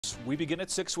News. We begin at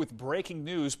 6 with breaking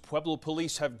news. Pueblo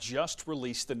police have just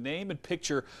released the name and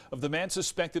picture of the man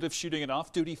suspected of shooting an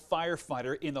off-duty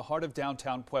firefighter in the heart of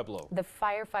downtown Pueblo. The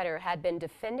firefighter had been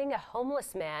defending a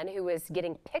homeless man who was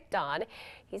getting picked on.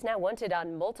 He's now wanted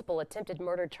on multiple attempted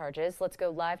murder charges. Let's go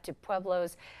live to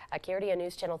Pueblo's KRDO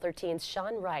News Channel 13's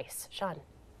Sean Rice. Sean.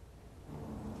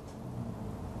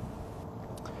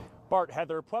 Bart,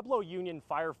 Heather, Pueblo Union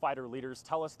firefighter leaders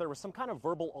tell us there was some kind of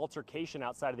verbal altercation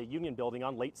outside of the Union building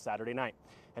on late Saturday night.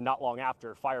 And not long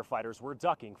after, firefighters were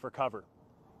ducking for cover.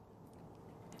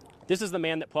 This is the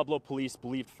man that Pueblo police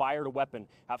believed fired a weapon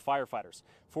at firefighters,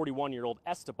 41-year-old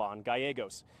Esteban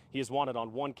Gallegos. He is wanted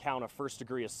on 1 count of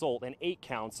first-degree assault and 8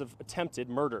 counts of attempted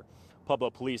murder. Pueblo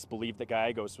police believe that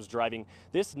Gallegos was driving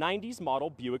this 90s model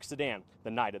Buick sedan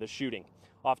the night of the shooting.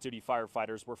 Off-duty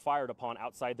firefighters were fired upon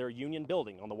outside their Union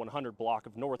building on the 100 block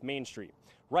of North Main Street,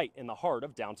 right in the heart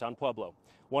of downtown Pueblo.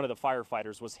 One of the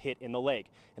firefighters was hit in the leg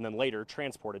and then later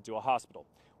transported to a hospital.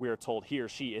 We are told he or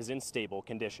she is in stable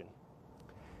condition.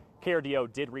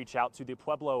 KRDO did reach out to the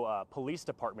Pueblo Police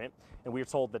Department, and we are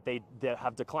told that they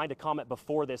have declined to comment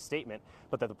before this statement,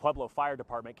 but that the Pueblo Fire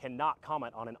Department cannot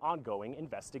comment on an ongoing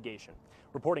investigation.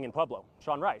 Reporting in Pueblo,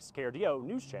 Sean Rice, KRDO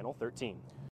News Channel 13.